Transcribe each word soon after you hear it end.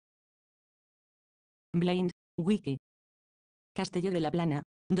blind.wiki. Castelló de la Plana,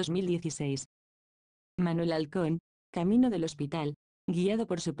 2016. Manuel Alcón, camino del hospital, guiado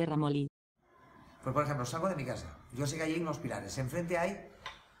por su perra Molly. Pues por ejemplo, salgo de mi casa, yo sé que allí hay unos pilares, enfrente hay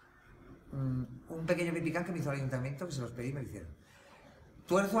un pequeño pipicán que me hizo el ayuntamiento, que se los pedí y me lo hicieron.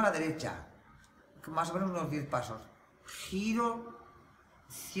 Tuerzo a la derecha, más o menos unos 10 pasos, giro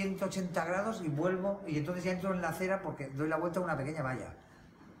 180 grados y vuelvo, y entonces ya entro en la acera porque doy la vuelta a una pequeña valla.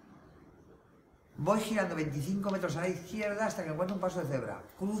 Voy girando 25 metros a la izquierda hasta que encuentro un paso de cebra,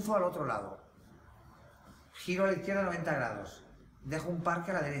 cruzo al otro lado, giro a la izquierda 90 grados, dejo un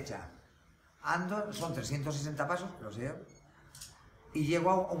parque a la derecha, ando, son 360 pasos, que lo sé yo, y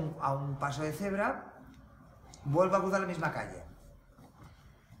llego a un paso de cebra, vuelvo a cruzar la misma calle.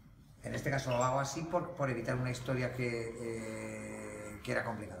 En este caso lo hago así por evitar una historia que era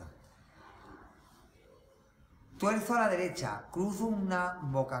complicada. Tuerzo a la derecha, cruzo una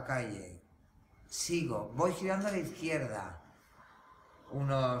bocacalle, sigo, voy girando a la izquierda,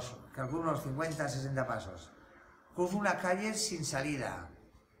 calculo unos 50-60 pasos. Cruzo una calle sin salida,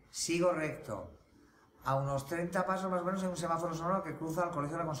 sigo recto. A unos 30 pasos más o menos hay un semáforo sonoro que cruza al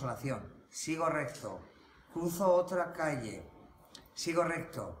Colegio de la Consolación. Sigo recto. Cruzo otra calle. Sigo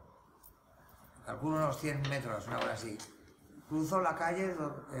recto. Calculo unos 100 metros, una hora así. Cruzo la calle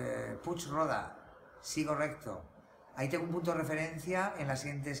Puig Roda. Sigo recto. Ahí tengo un punto de referencia en la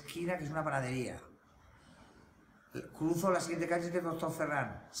siguiente esquina, que es una panadería. Cruzo la siguiente calle de Doctor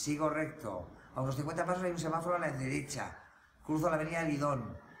Ferran. Sigo recto. A unos 50 pasos hay un semáforo a la derecha. Cruzo la avenida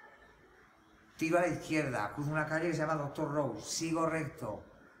Lidón. Tiro a la izquierda, cruzo una calle que se llama Doctor Rose, sigo recto.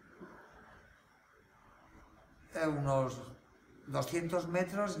 Unos 200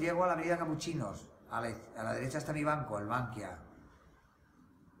 metros llego a la avenida Capuchinos. A la derecha está mi banco, el Bankia.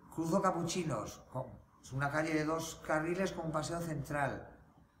 Cruzo Capuchinos, es una calle de 2 carriles con un paseo central.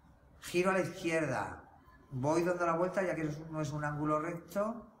 Giro a la izquierda, voy dando la vuelta, ya que no es un ángulo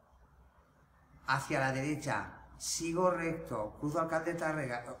recto, hacia la derecha. Sigo recto, cruzo Alcalde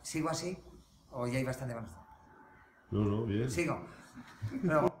Tárrega, sigo así. ¿O ya hay bastante más? No, bien. Sigo.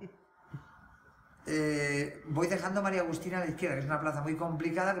 Luego, voy dejando María Agustina a la izquierda, que es una plaza muy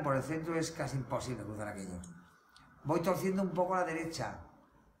complicada, que por el centro es casi imposible cruzar aquello. Voy torciendo un poco a la derecha.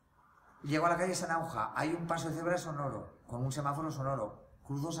 Llego a la calle Sanauja, hay un paso de cebra sonoro, con un semáforo sonoro.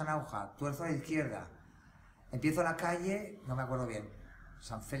 Cruzo Sanauja, tuerzo a la izquierda. Empiezo la calle, no me acuerdo bien.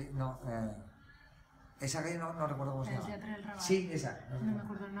 San Félix, no... esa calle no recuerdo cómo se llama. Sí, esa. No me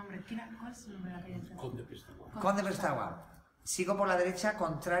acuerdo el nombre. ¿Cuál es el nombre de la calle? Conde Pestagua. Conde Pestagua. Sigo por la derecha,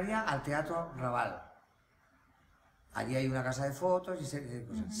 contraria al Teatro Raval. Allí hay una casa de fotos y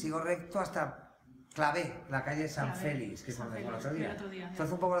cosas. Sigo recto hasta Clavé, la calle San Félix, que es donde fue el otro día.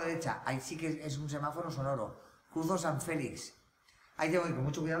 Entonces un poco a la derecha. Ahí sí que es un semáforo sonoro. Cruzo San Félix. Ahí tengo que ir con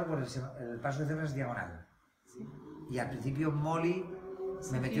mucho cuidado porque el paso de cebra es diagonal. Sí. Y al principio Molly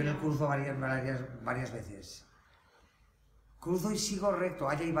me metió en el cruzo varias veces. Cruzo y sigo recto.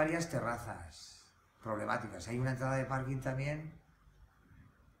 Allí hay varias terrazas problemáticas. Hay una entrada de parking también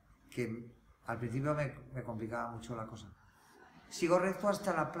que al principio me complicaba mucho la cosa. Sigo recto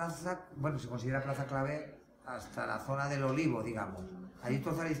hasta la plaza, bueno, se considera plaza clave, hasta la zona del Olivo, digamos. Allí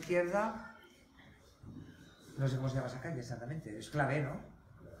trozo a la izquierda, no sé cómo se llama esa calle exactamente, es clave, ¿no?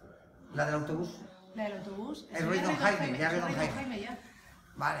 La del autobús. La del autobús. Es Ruiz Don Jaime, ya es Don Jaime.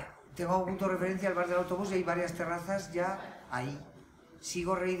 Vale, tengo un punto de referencia al bar del autobús y hay varias terrazas ya ahí.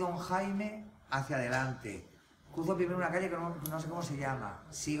 Sigo Rey Don Jaime hacia adelante. Cruzo primero una calle que no sé cómo se llama.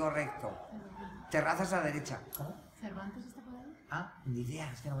 Sigo recto. Terrazas a la derecha. ¿Cómo? ¿Cervantes está por ahí? Ah, ni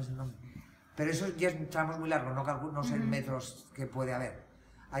idea, es que no me sé el nombre. Pero eso ya es tramos muy largos, no sé metros que puede haber.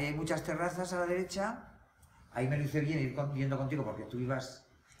 Ahí hay muchas terrazas a la derecha. Ahí me lo hice bien ir yendo contigo porque tú iba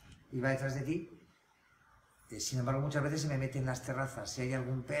detrás de ti. Sin embargo, muchas veces se me meten en las terrazas. Si hay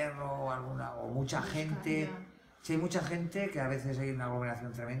algún perro o mucha gente. Si hay mucha gente, que a veces hay una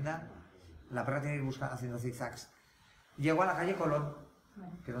aglomeración tremenda, la perra tiene que ir haciendo zigzags. Llego a la calle Colón,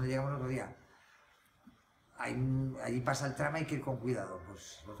 que es donde llegamos el otro día. Allí pasa el tramo y hay que ir con cuidado.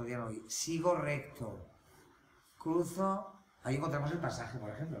 Pues el otro día no vi. Sigo recto. Cruzo. Ahí encontramos el pasaje, por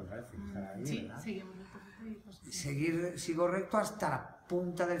ejemplo, me parece. Ahí, sí, ¿verdad? seguimos el Sigo recto hasta la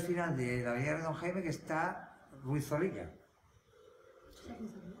punta del final de la avenida de Don Jaime, que está Ruiz Zorrilla.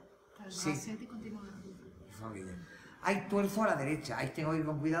 Sí. Hay tuerzo a la derecha, ahí tengo que ir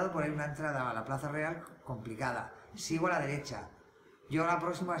con cuidado porque hay una entrada a la Plaza Real complicada. Sigo a la derecha, llego a la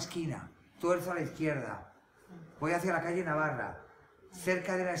próxima esquina, tuerzo a la izquierda, voy hacia la calle Navarra.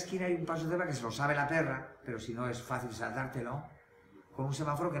 Cerca de la esquina hay un paso de cebra que se lo sabe la perra, pero si no es fácil saltártelo, con un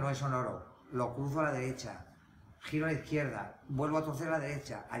semáforo que no es sonoro. Lo cruzo a la derecha, giro a la izquierda, vuelvo a torcer a la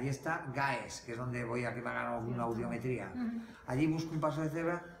derecha, allí está GAES, que es donde voy a que me hagan una audiometría. Allí busco un paso de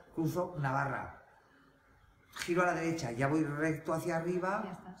cebra, cruzo Navarra, giro a la derecha, ya voy recto hacia Ya arriba,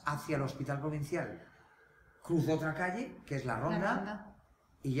 estás. hacia el Hospital Provincial. Cruzo otra calle, que es la La Ronda, ronda.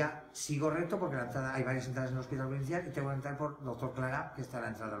 y ya sigo recto porque la entrada, hay varias entradas en el Hospital Provincial y tengo que entrar por Doctor Plana, que está a la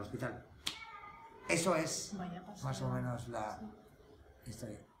entrada del hospital. Eso es Vaya paseo. más o menos la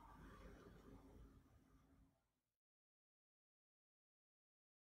historia.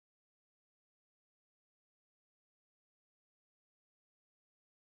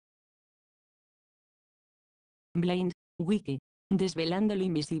 Blind.wiki. Desvelando lo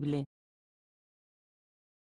invisible.